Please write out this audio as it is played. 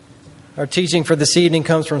Our teaching for this evening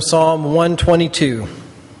comes from Psalm 122.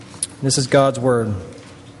 This is God's Word.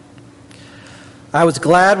 I was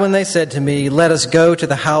glad when they said to me, "Let us go to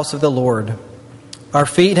the house of the Lord." Our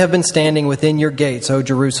feet have been standing within your gates, O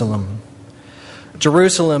Jerusalem.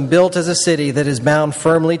 Jerusalem, built as a city that is bound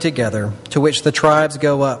firmly together, to which the tribes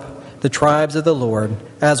go up, the tribes of the Lord,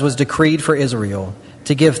 as was decreed for Israel,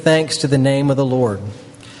 to give thanks to the name of the Lord.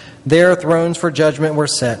 There thrones for judgment were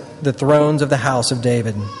set, the thrones of the house of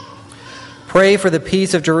David. Pray for the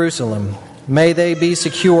peace of Jerusalem. May they be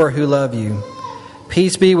secure who love you.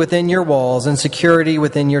 Peace be within your walls and security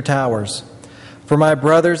within your towers. For my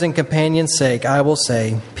brothers and companions' sake, I will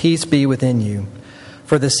say, peace be within you.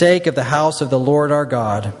 For the sake of the house of the Lord our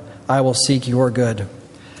God, I will seek your good.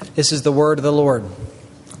 This is the word of the Lord.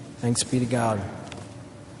 Thanks be to God.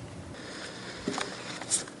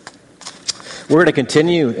 We're going to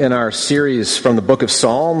continue in our series from the book of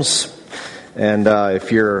Psalms. And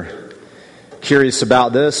if you're curious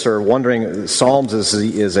about this or wondering, Psalms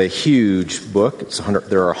is a huge book.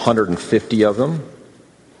 There are 150 of them.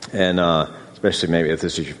 And especially maybe if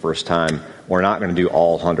this is your first time, we're not going to do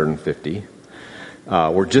all 150.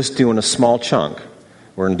 We're just doing a small chunk.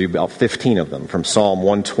 We're going to do about 15 of them, from Psalm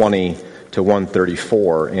 120 to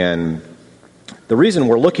 134. And the reason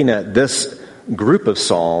we're looking at this group of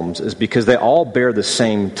Psalms is because they all bear the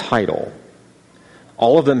same title.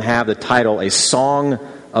 All of them have the title, A Song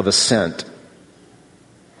of Ascent.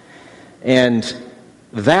 And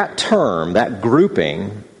that term, that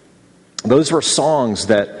grouping, those were songs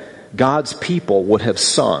that God's people would have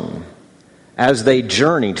sung as they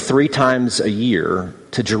journeyed 3 times a year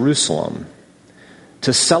to Jerusalem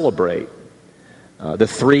to celebrate the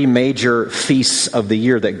 3 major feasts of the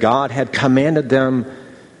year that God had commanded them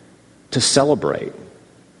to celebrate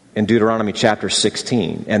in Deuteronomy chapter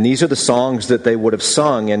 16. And these are the songs that they would have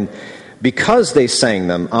sung. And because they sang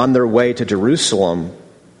them on their way to Jerusalem,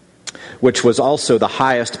 which was also the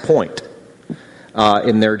highest point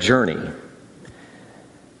in their journey,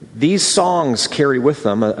 these songs carry with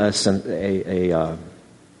them a sense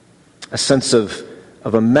of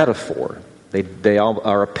a metaphor. They all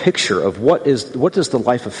are a picture of what does the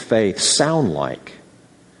life of faith sound like?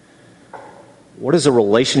 What does a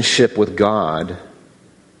relationship with God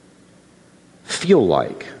feel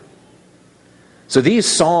like? So these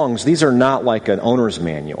songs, these are not like an owner's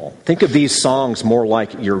manual. Think of these songs more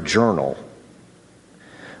like your journal,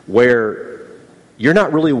 where you're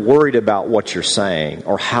not really worried about what you're saying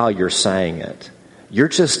or how you're saying it. You're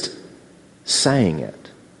just saying it.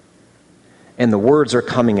 And the words are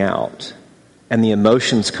coming out, and the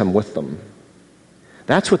emotions come with them.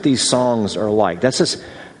 That's what these songs are like.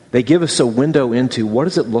 They give us a window into what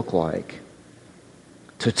does it look like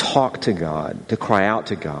to talk to God, to cry out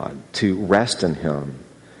to God, to rest in Him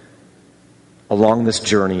along this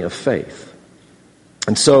journey of faith.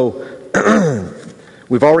 And so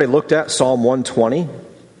we've already looked at Psalm 120,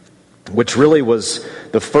 which really was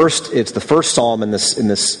it's the first psalm in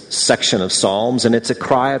this section of Psalms, and it's a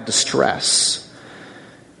cry of distress.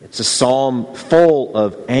 It's a psalm full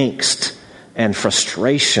of angst and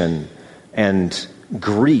frustration and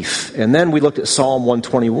grief. And then we looked at Psalm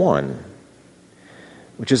 121,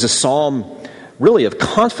 which is a psalm really of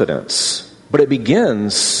confidence, but it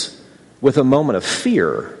begins with a moment of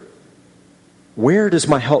fear. Where does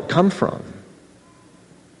my help come from?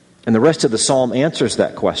 And the rest of the psalm answers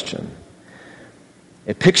that question.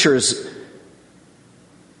 It pictures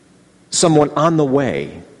someone on the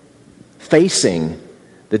way, facing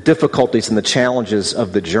the difficulties and the challenges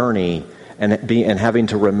of the journey, and having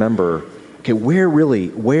to remember, okay,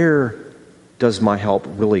 where does my help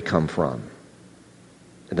really come from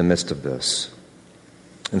in the midst of this?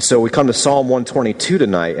 And so we come to Psalm 122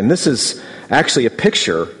 tonight, and this is actually a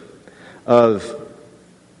picture of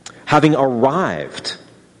having arrived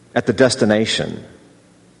at the destination,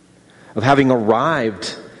 of having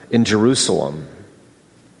arrived in Jerusalem.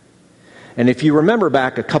 And if you remember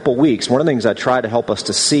back a couple weeks, one of the things I tried to help us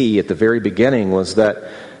to see at the very beginning was that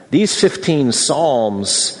these 15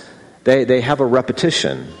 Psalms, they have a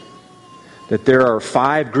repetition. That there are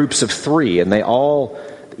 5 groups of 3, and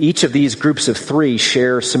each of these groups of 3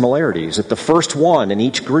 share similarities. That the first one in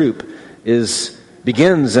each group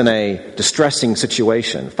begins in a distressing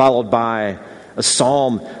situation, followed by a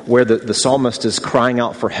psalm where the psalmist is crying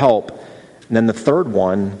out for help. And then the third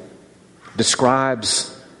one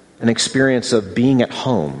describes an experience of being at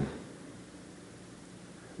home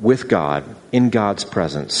with God, in God's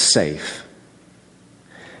presence, safe.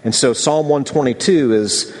 And so Psalm 122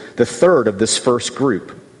 is the third of this first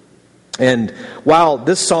group. And while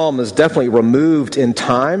this psalm is definitely removed in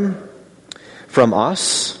time from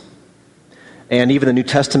us, and even the New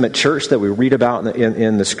Testament church that we read about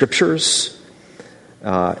in the Scriptures,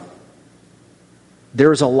 there's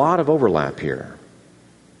a lot of overlap here.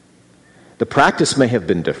 The practice may have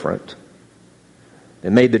been different. They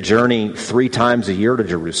made the journey 3 times a year to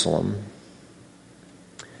Jerusalem.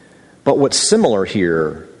 But what's similar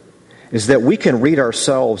here is that we can read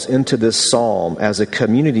ourselves into this psalm as a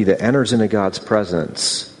community that enters into God's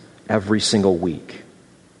presence every single week.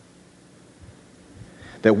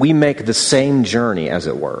 That we make the same journey, as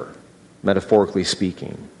it were, metaphorically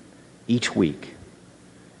speaking, each week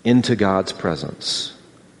into God's presence.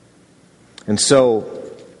 And so,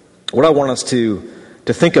 what I want us to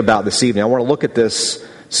think about this evening, I want to look at this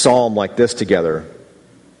psalm like this together.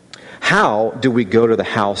 How do we go to the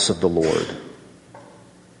house of the Lord?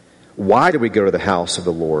 Why do we go to the house of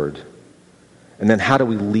the Lord? And then how do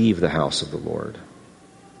we leave the house of the Lord?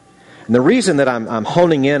 And the reason that I'm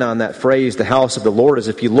honing in on that phrase, the house of the Lord, is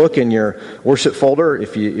if you look in your worship folder,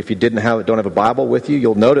 if you don't have a Bible with you,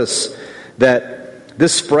 you'll notice that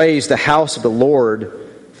this phrase, the house of the Lord,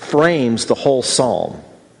 frames the whole psalm.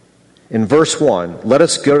 In verse 1, let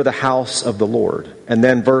us go to the house of the Lord. And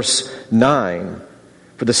then verse 9,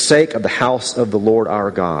 for the sake of the house of the Lord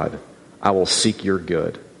our God, I will seek your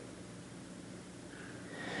good.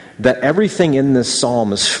 That everything in this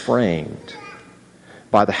psalm is framed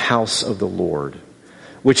by the house of the Lord,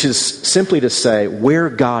 which is simply to say where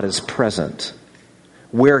God is present,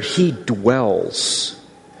 where He dwells,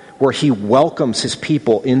 where He welcomes His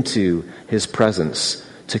people into His presence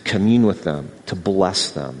to commune with them, to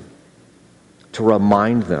bless them, to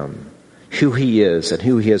remind them who He is and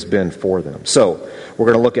who He has been for them. So we're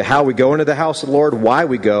going to look at how we go into the house of the Lord, why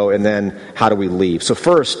we go, and then how do we leave. So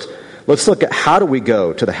first, let's look at how do we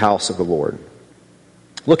go to the house of the Lord.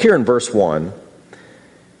 Look here in verse 1.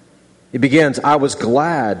 It begins, I was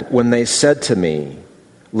glad when they said to me,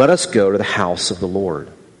 let us go to the house of the Lord.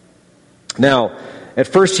 Now, at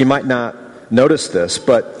first you might not notice this,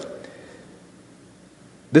 but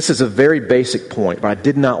this is a very basic point, but I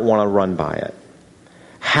did not want to run by it.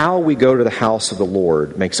 How we go to the house of the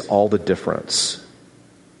Lord makes all the difference.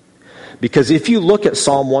 Because if you look at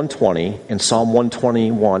Psalm 120 and Psalm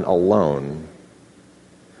 121 alone,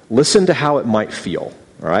 listen to how it might feel,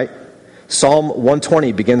 all right? Psalm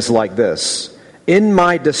 120 begins like this. In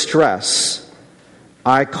my distress,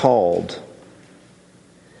 I called,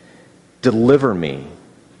 deliver me.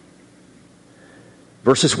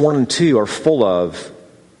 Verses 1 and 2 are full of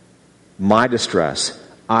my distress.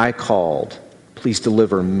 I called, please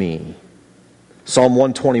deliver me. Psalm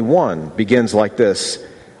 121 begins like this.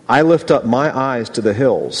 I lift up my eyes to the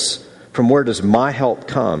hills. From where does my help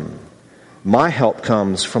come? My help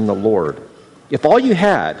comes from the Lord. If all you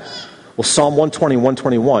had was Psalm 120,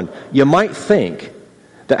 121, you might think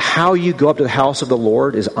that how you go up to the house of the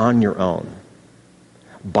Lord is on your own,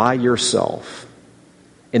 by yourself,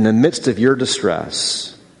 in the midst of your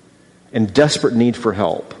distress and desperate need for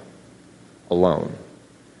help, alone.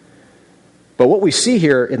 But what we see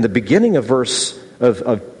here in the beginning of verse of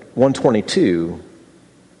 122,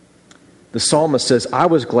 the psalmist says, I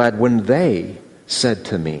was glad when they said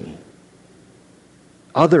to me.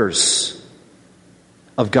 Others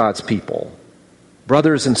of God's people,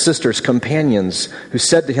 brothers and sisters, companions, who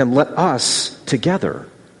said to him, let us together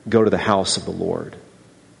go to the house of the Lord.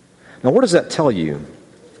 Now, what does that tell you?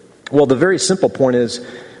 Well, the very simple point is,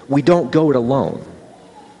 we don't go it alone.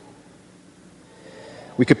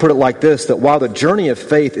 We could put it like this, that while the journey of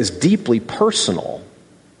faith is deeply personal,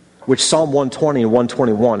 which Psalm 120 and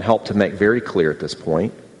 121 help to make very clear at this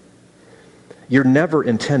point, you're never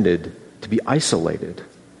intended to be isolated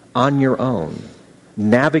on your own,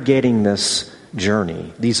 navigating this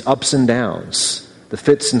journey, these ups and downs, the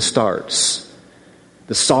fits and starts,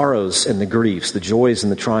 the sorrows and the griefs, the joys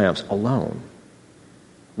and the triumphs, alone.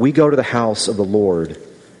 We go to the house of the Lord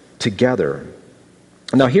together.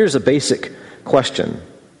 Now, here's a basic question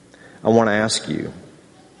I want to ask you.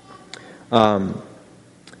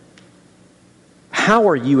 How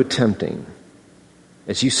are you attempting,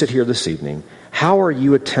 as you sit here this evening, how are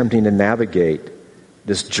you attempting to navigate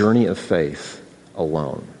this journey of faith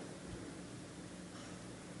alone?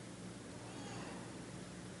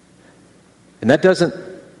 And that doesn't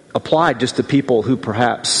apply just to people who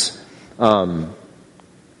perhaps are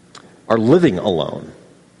living alone.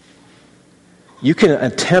 You can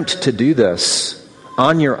attempt to do this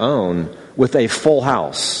on your own with a full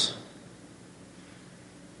house.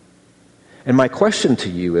 And my question to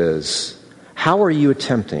you is, how are you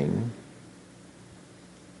attempting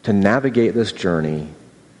to navigate this journey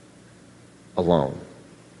alone,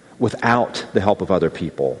 without the help of other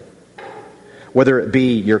people? Whether it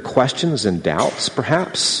be your questions and doubts,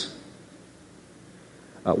 perhaps,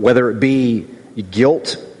 whether it be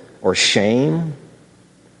guilt or shame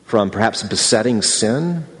from perhaps besetting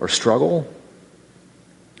sin or struggle,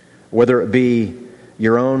 whether it be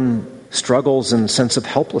your own struggles and sense of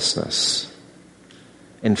helplessness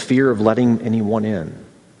and fear of letting anyone in.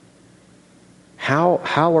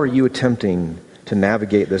 How are you attempting to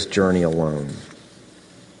navigate this journey alone?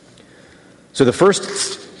 So the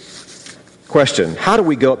first question, how do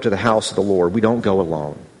we go up to the house of the Lord? We don't go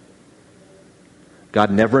alone.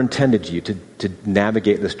 God never intended you to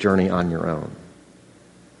navigate this journey on your own.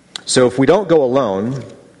 So if we don't go alone,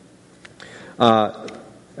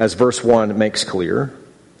 as verse 1 makes clear,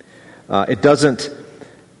 it doesn't,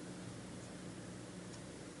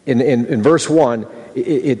 in verse 1,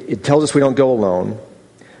 it tells us we don't go alone.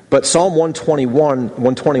 But Psalm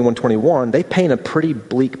 121, they paint a pretty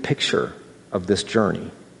bleak picture of this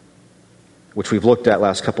journey, which we've looked at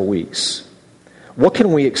last couple weeks. What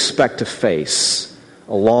can we expect to face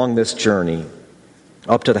along this journey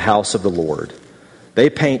up to the house of the Lord? They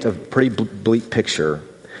paint a pretty bleak picture.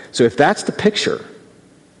 So if that's the picture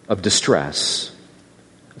of distress,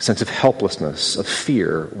 a sense of helplessness, of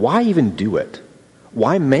fear, why even do it?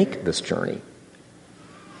 Why make this journey?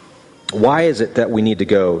 Why is it that we need to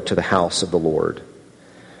go to the house of the Lord?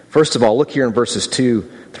 First of all, look here in verses 2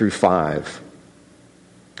 through 5.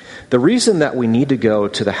 The reason that we need to go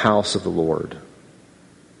to the house of the Lord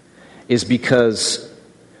is because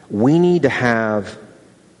we need to have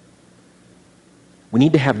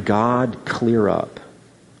God clear up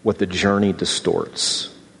what the journey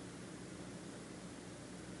distorts.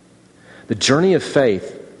 The journey of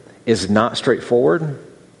faith is not straightforward.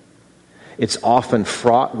 It's often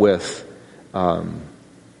fraught with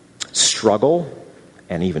struggle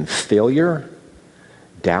and even failure,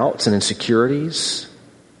 doubts and insecurities.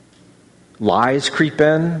 Lies creep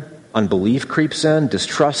in, unbelief creeps in,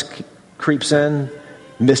 distrust creeps in,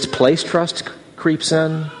 misplaced trust creeps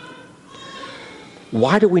in.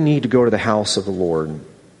 Why do we need to go to the house of the Lord?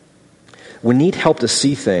 We need help to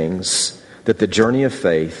see things that the journey of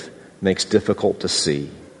faith makes difficult to see.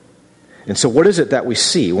 And so what is it that we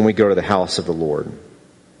see when we go to the house of the Lord?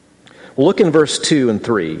 Well, look in verse 2 and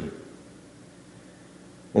 3.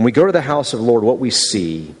 When we go to the house of the Lord, what we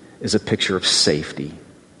see is a picture of safety.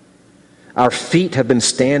 Our feet have been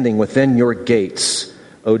standing within your gates,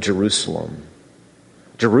 O Jerusalem.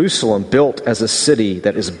 Jerusalem built as a city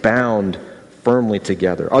that is bound firmly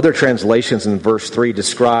together. Other translations in verse 3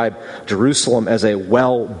 describe Jerusalem as a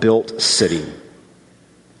well-built city.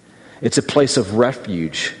 It's a place of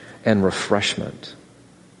refuge and refreshment.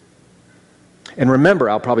 And remember,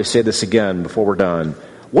 I'll probably say this again before we're done,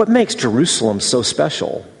 what makes Jerusalem so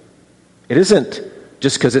special? It isn't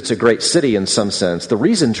just because it's a great city in some sense. The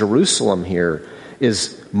reason Jerusalem here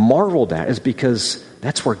is marveled at is because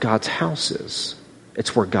that's where God's house is.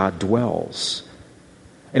 It's where God dwells.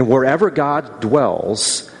 And wherever God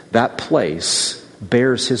dwells, that place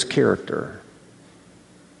bears his character.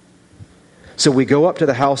 So we go up to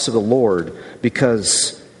the house of the Lord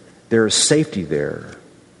because there is safety there.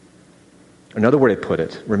 Another way to put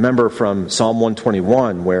it, remember from Psalm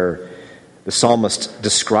 121 where the psalmist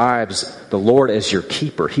describes the Lord as your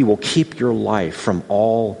keeper. He will keep your life from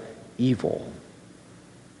all evil.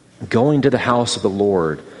 Going to the house of the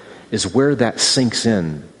Lord is where that sinks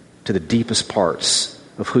in to the deepest parts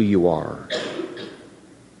of who you are.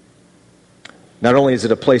 Not only is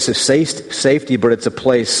it a place of safety, but it's a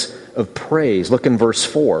place of praise. Look in verse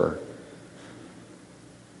 4.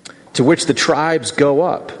 To which the tribes go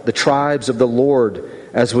up, the tribes of the Lord,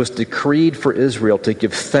 as was decreed for Israel, to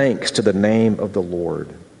give thanks to the name of the Lord.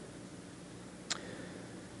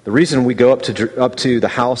 The reason we go up to the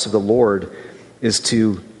house of the Lord is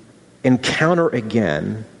to encounter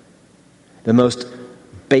again the most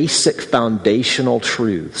basic foundational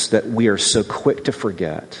truths that we are so quick to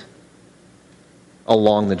forget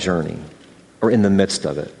along the journey or in the midst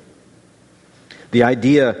of it. The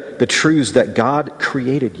idea, the truths that God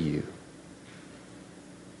created you,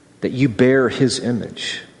 that you bear his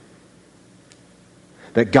image,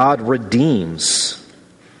 that God redeems,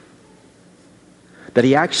 that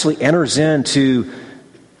he actually enters into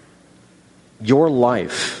your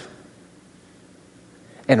life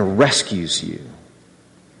and rescues you.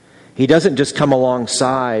 He doesn't just come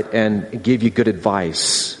alongside and give you good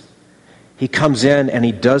advice. He comes in and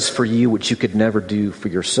he does for you what you could never do for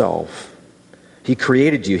yourself. He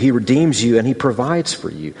created you, he redeems you, and he provides for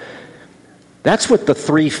you. That's what the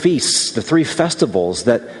 3 feasts, the 3 festivals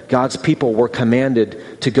that God's people were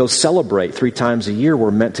commanded to go celebrate 3 times a year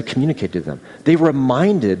were meant to communicate to them. They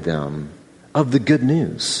reminded them of the good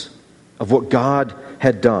news, of what God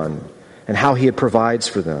had done and how he had provides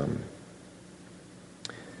for them.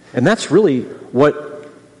 And that's really what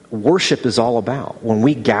worship is all about. When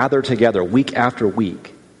we gather together week after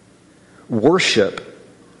week, worship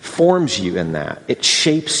forms you in that. It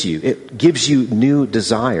shapes you. It gives you new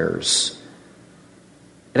desires.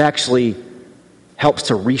 It actually helps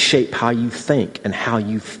to reshape how you think and how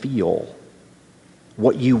you feel,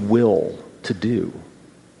 what you will to do.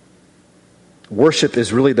 Worship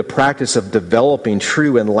is really the practice of developing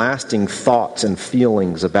true and lasting thoughts and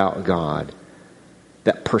feelings about God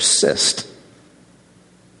that persist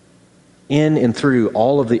in and through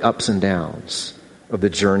all of the ups and downs of the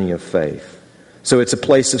journey of faith. So it's a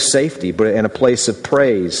place of safety and a place of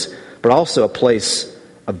praise, but also a place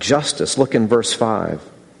of justice. Look in verse 5.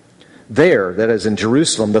 There, that is in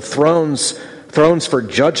Jerusalem, the thrones for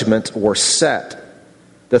judgment were set,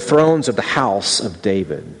 the thrones of the house of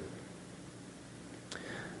David.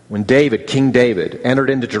 When King David, entered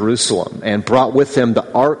into Jerusalem and brought with him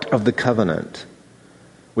the Ark of the Covenant,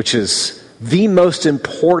 which is the most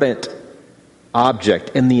important object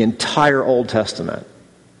in the entire Old Testament.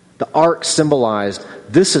 The ark symbolized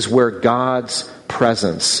this is where God's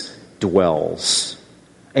presence dwells.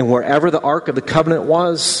 And wherever the Ark of the Covenant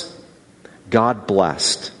was, God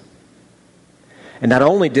blessed. And not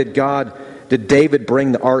only did David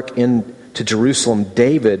bring the ark into Jerusalem,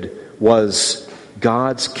 David was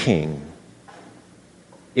God's king.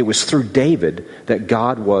 It was through David that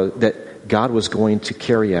God was going to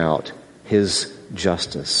carry out his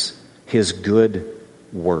justice, his good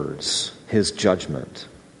words, his judgment.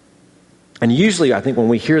 And usually, I think when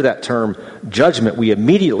we hear that term judgment, we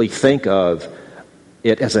immediately think of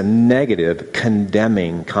it as a negative,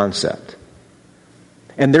 condemning concept.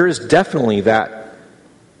 And there is definitely that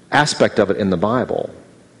aspect of it in the Bible.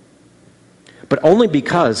 But only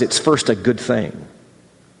because it's first a good thing.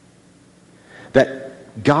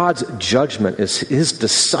 That God's judgment is his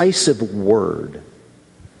decisive word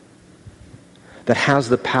that has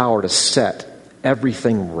the power to set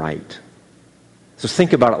everything right. So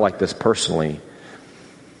think about it like this personally.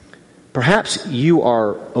 Perhaps you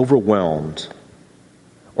are overwhelmed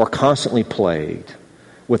or constantly plagued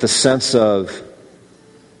with a sense of,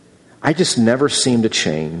 I just never seem to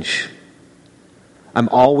change. I'm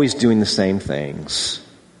always doing the same things.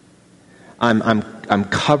 I'm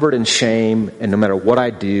covered in shame, and no matter what I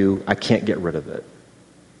do, I can't get rid of it.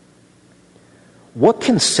 What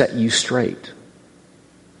can set you straight?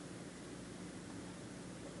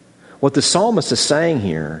 What the psalmist is saying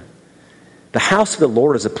here, the house of the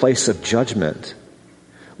Lord is a place of judgment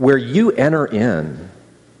where you enter in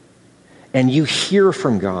and you hear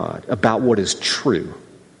from God about what is true,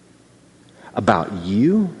 about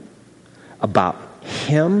you, about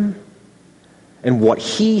Him, and what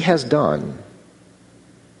He has done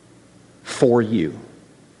for you,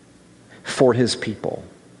 for His people,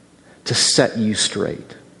 to set you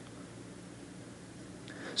straight.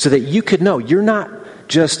 So that you could know you're not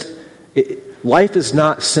just... life is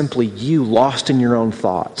not simply you lost in your own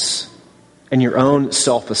thoughts and your own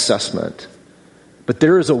self-assessment. But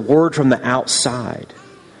there is a word from the outside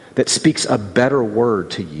that speaks a better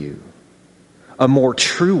word to you. A more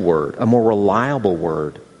true word, a more reliable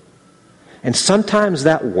word. And sometimes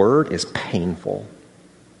that word is painful.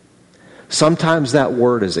 Sometimes that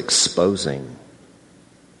word is exposing.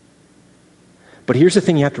 But here's the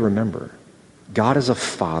thing you have to remember. God is a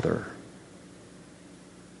father.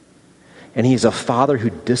 And He's a father who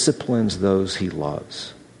disciplines those He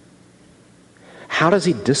loves. How does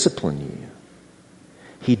He discipline you?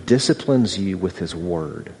 He disciplines you with His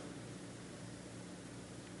word.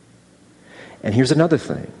 And here's another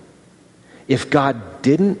thing. If God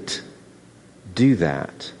didn't do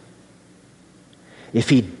that, if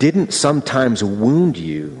He didn't sometimes wound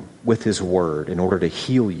you with His word in order to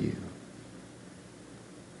heal you,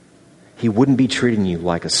 He wouldn't be treating you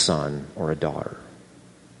like a son or a daughter.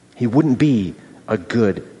 He wouldn't be a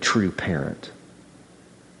good, true parent.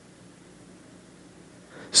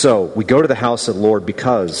 So we go to the house of the Lord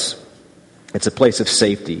because it's a place of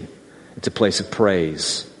safety, it's a place of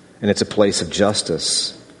praise, and it's a place of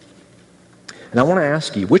justice. And I want to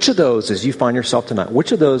ask you, which of those, as you find yourself tonight,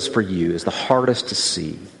 which of those for you is the hardest to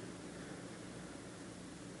see?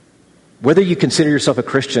 Whether you consider yourself a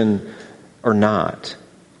Christian or not,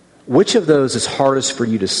 which of those is hardest for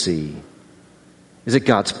you to see? Is it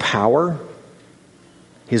God's power,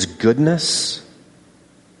 His goodness,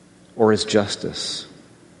 or His justice?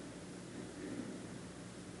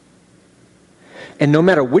 And no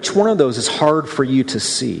matter which one of those is hard for you to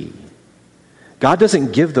see, God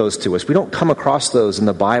doesn't give those to us. We don't come across those in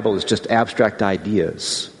the Bible as just abstract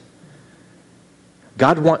ideas.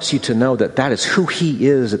 God wants you to know that that is who He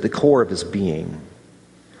is at the core of His being.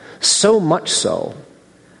 So much so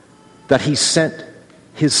that he sent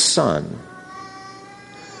his Son,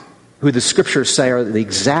 who the Scriptures say are the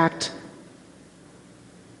exact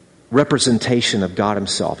representation of God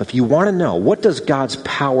himself. If you want to know, what does God's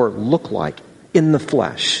power look like in the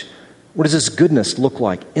flesh? What does his goodness look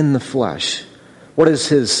like in the flesh? What does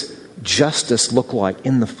his justice look like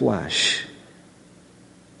in the flesh?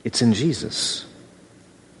 It's in Jesus.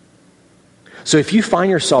 So if you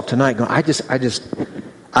find yourself tonight going,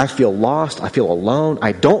 I feel lost, I feel alone,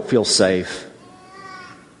 I don't feel safe,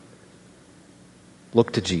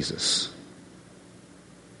 look to Jesus.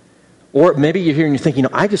 Or maybe you're here and you're thinking,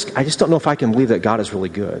 I just don't know if I can believe that God is really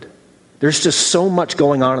good. There's just so much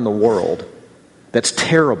going on in the world that's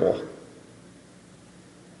terrible.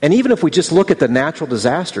 And even if we just look at the natural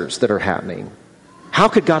disasters that are happening, how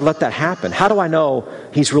could God let that happen? How do I know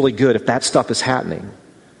he's really good if that stuff is happening?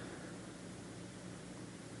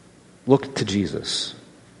 Look to Jesus.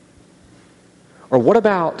 Or what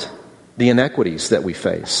about the inequities that we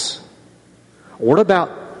face? What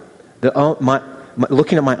about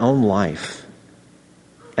looking at my own life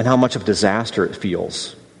and how much of a disaster it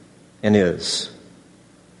feels and is?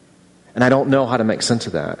 And I don't know how to make sense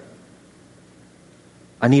of that.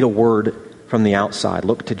 I need a word from the outside.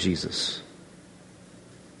 Look to Jesus.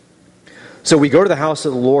 So we go to the house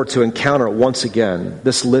of the Lord to encounter once again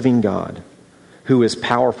this living God who is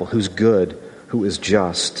powerful, who's good, who is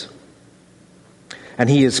just. And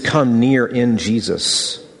he has come near in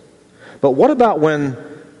Jesus. But what about when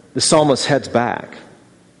the psalmist heads back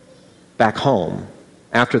home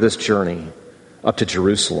after this journey up to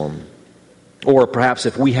Jerusalem? Or perhaps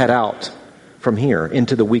if we head out from here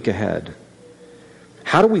into the week ahead,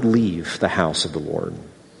 how do we leave the house of the Lord?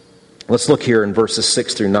 Let's look here in verses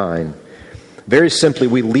 6 through 9. Very simply,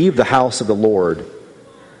 we leave the house of the Lord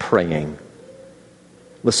praying.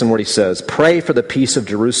 Listen what he says. Pray for the peace of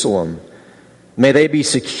Jerusalem. May they be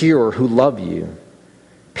secure who love you.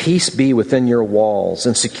 Peace be within your walls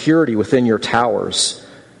and security within your towers.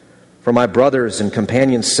 For my brothers and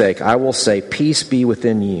companions' sake, I will say, peace be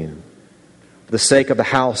within you. For the sake of the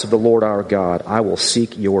house of the Lord our God, I will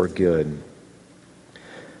seek your good.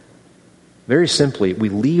 Very simply, we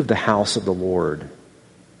leave the house of the Lord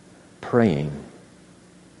praying.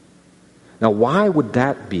 Now, why would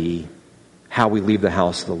that be how we leave the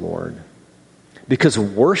house of the Lord? Because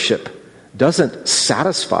worship doesn't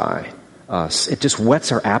satisfy us. It just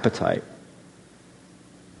whets our appetite.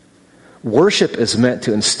 Worship is meant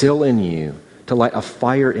to instill in you, to light a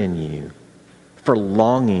fire in you for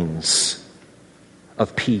longings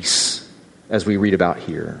of peace, as we read about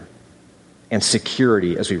here, and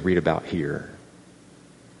security, as we read about here.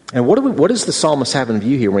 And what does the psalmist have in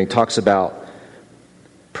view here when he talks about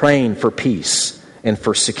praying for peace and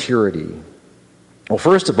for security? Well,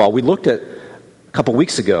 first of all, we looked at a couple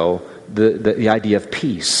weeks ago the idea of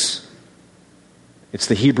peace. It's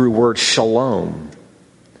the Hebrew word shalom.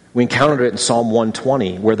 We encountered it in Psalm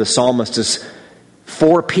 120, where the psalmist is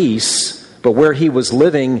for peace, but where he was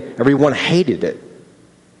living, everyone hated it.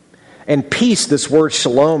 And peace, this word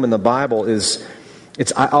shalom in the Bible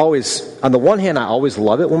on the one hand, I always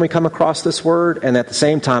love it when we come across this word, and at the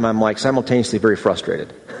same time, I'm like simultaneously very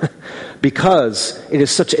frustrated. Because it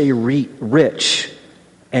is such a rich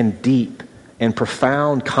and deep and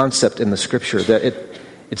profound concept in the Scripture that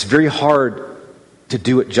it's very hard to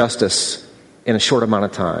do it justice in a short amount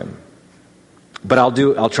of time. But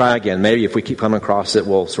I'll try again. Maybe if we keep coming across it,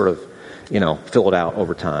 we'll sort of, fill it out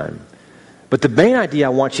over time. But the main idea I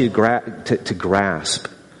want you to grasp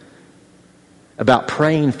about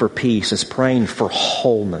praying for peace is praying for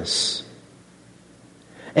wholeness.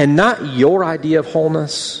 And not your idea of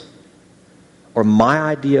wholeness or my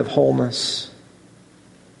idea of wholeness,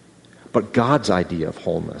 but God's idea of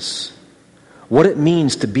wholeness. What it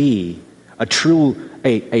means to be a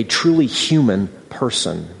truly human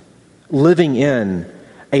person living in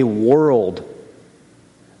a world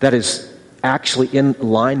that is actually in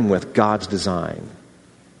line with God's design.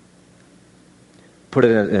 Put it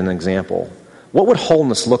in an example. What would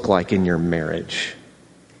wholeness look like in your marriage?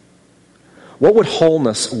 What would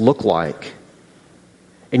wholeness look like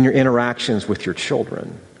in your interactions with your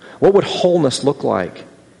children? What would wholeness look like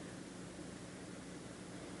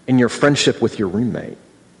in your friendship with your roommate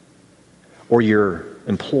or your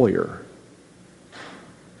employer?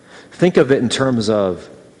 Think of it in terms of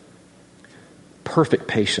perfect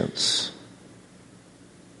patience,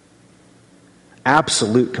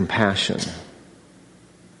 absolute compassion,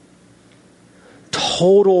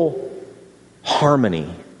 total harmony,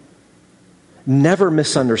 never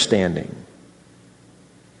misunderstanding,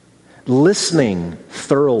 listening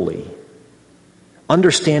thoroughly,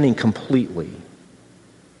 understanding completely.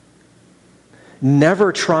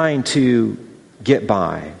 never trying to get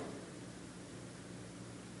by,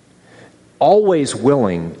 always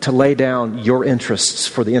willing to lay down your interests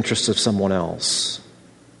for the interests of someone else,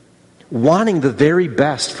 wanting the very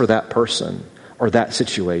best for that person or that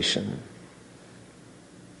situation.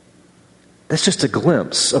 That's just a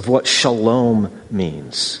glimpse of what shalom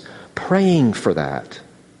means. Praying for that.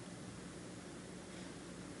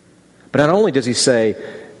 But not only does he say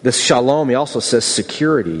this shalom, he also says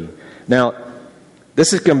security. Now,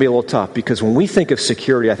 this is going to be a little tough because when we think of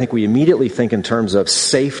security, I think we immediately think in terms of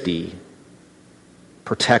safety,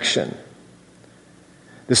 protection.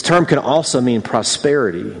 This term can also mean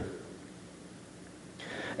prosperity.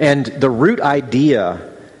 And the root idea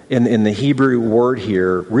in the Hebrew word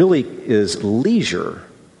here really is leisure.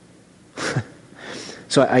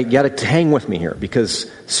 So I got to hang with me here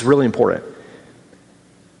because it's really important.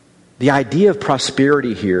 The idea of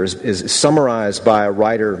prosperity here is summarized by a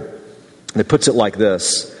writer that puts it like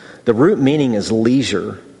this. The root meaning is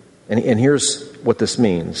leisure. And here's what this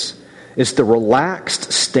means. It's the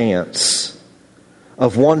relaxed stance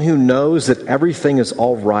of one who knows that everything is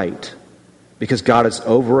all right because God is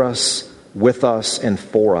over us, with us, and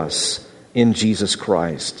for us in Jesus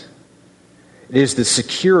Christ. It is the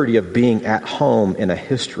security of being at home in a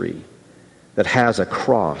history that has a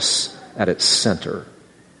cross at its center.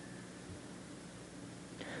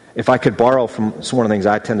 If I could borrow from one of the things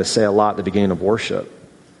I tend to say a lot at the beginning of worship,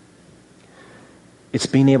 it's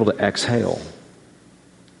being able to exhale.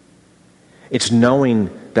 It's knowing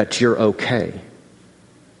that you're okay.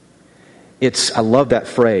 I love that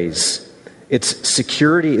phrase. It's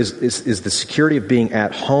security is the security of being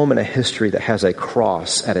at home in a history that has a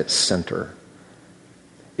cross at its center.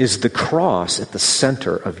 Is the cross at the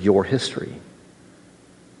center of your history?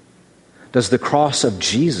 Does the cross of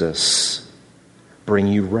Jesus bring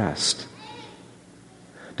you rest?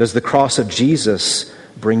 Does the cross of Jesus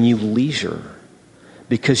bring you leisure?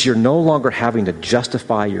 Because you're no longer having to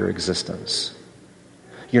justify your existence.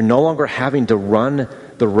 You're no longer having to run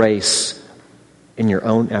the race in your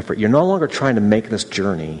own effort. You're no longer trying to make this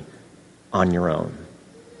journey on your own.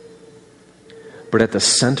 But at the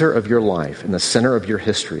center of your life, in the center of your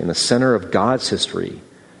history, in the center of God's history,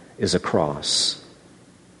 is a cross.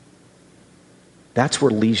 That's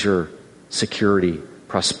where leisure, security,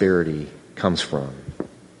 prosperity comes from.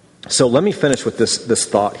 So let me finish with this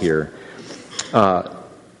thought here.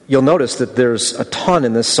 You'll notice that there's a ton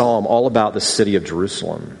in this psalm all about the city of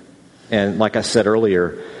Jerusalem. And like I said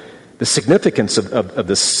earlier, the significance of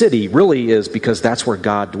the city really is because that's where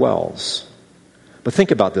God dwells. But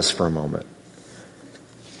think about this for a moment.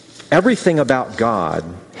 Everything about God,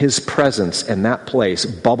 His presence in that place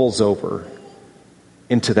bubbles over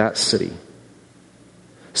into that city.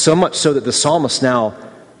 So much so that the psalmist now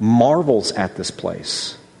marvels at this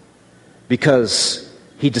place because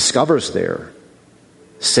he discovers there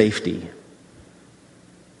safety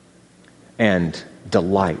and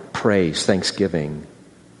delight, praise, thanksgiving,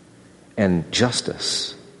 and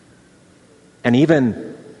justice. And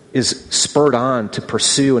even is spurred on to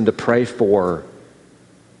pursue and to pray for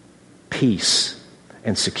peace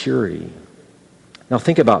and security. Now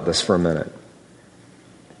think about this for a minute.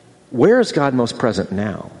 Where is God most present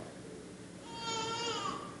now?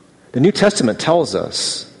 The New Testament tells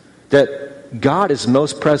us that God is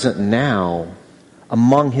most present now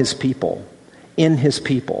among His people, in His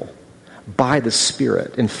people, by the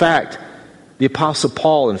Spirit. In fact, the Apostle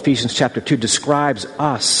Paul in Ephesians chapter 2 describes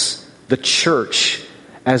us, the church,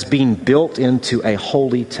 as being built into a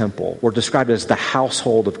holy temple. We're described as the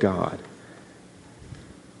household of God.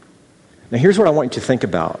 Now here's what I want you to think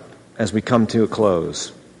about as we come to a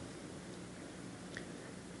close.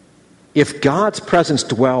 If God's presence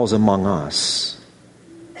dwells among us,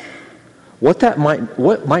 what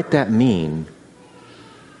might that mean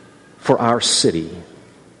for our city?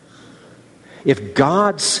 If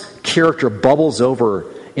God's character bubbles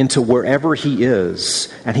over into wherever He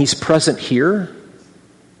is, and He's present here,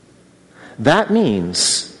 that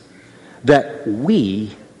means that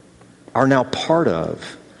we are now part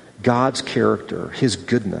of God's character, His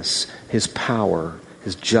goodness, His power,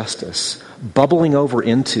 His justice, bubbling over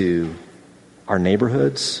into our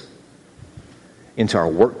neighborhoods, into our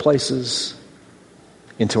workplaces,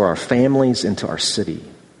 into our families, into our city.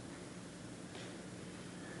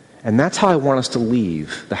 And that's how I want us to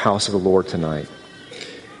leave the house of the Lord tonight,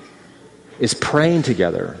 is praying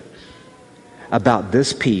together about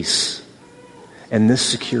this peace and this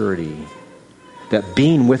security that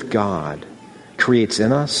being with God creates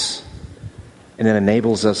in us and then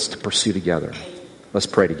enables us to pursue together. Let's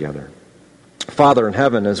pray together. Father in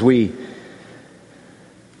heaven, as we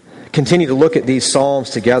continue to look at these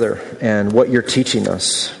Psalms together and what you're teaching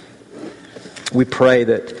us. We pray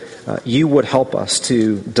that you would help us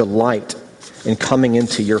to delight in coming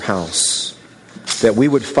into your house, that we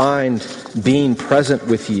would find being present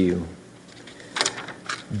with you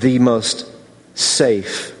the most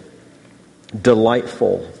safe,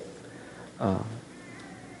 delightful,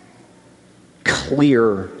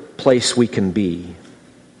 clear place we can be.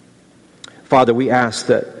 Father, we ask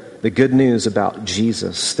that the good news about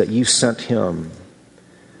Jesus, that you sent him,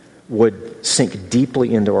 would sink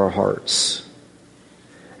deeply into our hearts,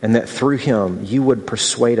 and that through him you would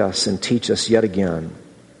persuade us and teach us yet again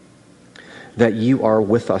that you are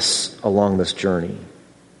with us along this journey,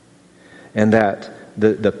 and that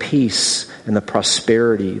the peace and the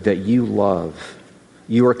prosperity that you love,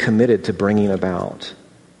 you are committed to bringing about.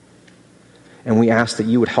 And we ask that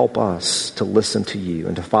you would help us to listen to you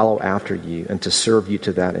and to follow after you and to serve you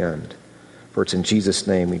to that end. For it's in Jesus'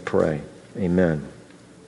 name we pray. Amen.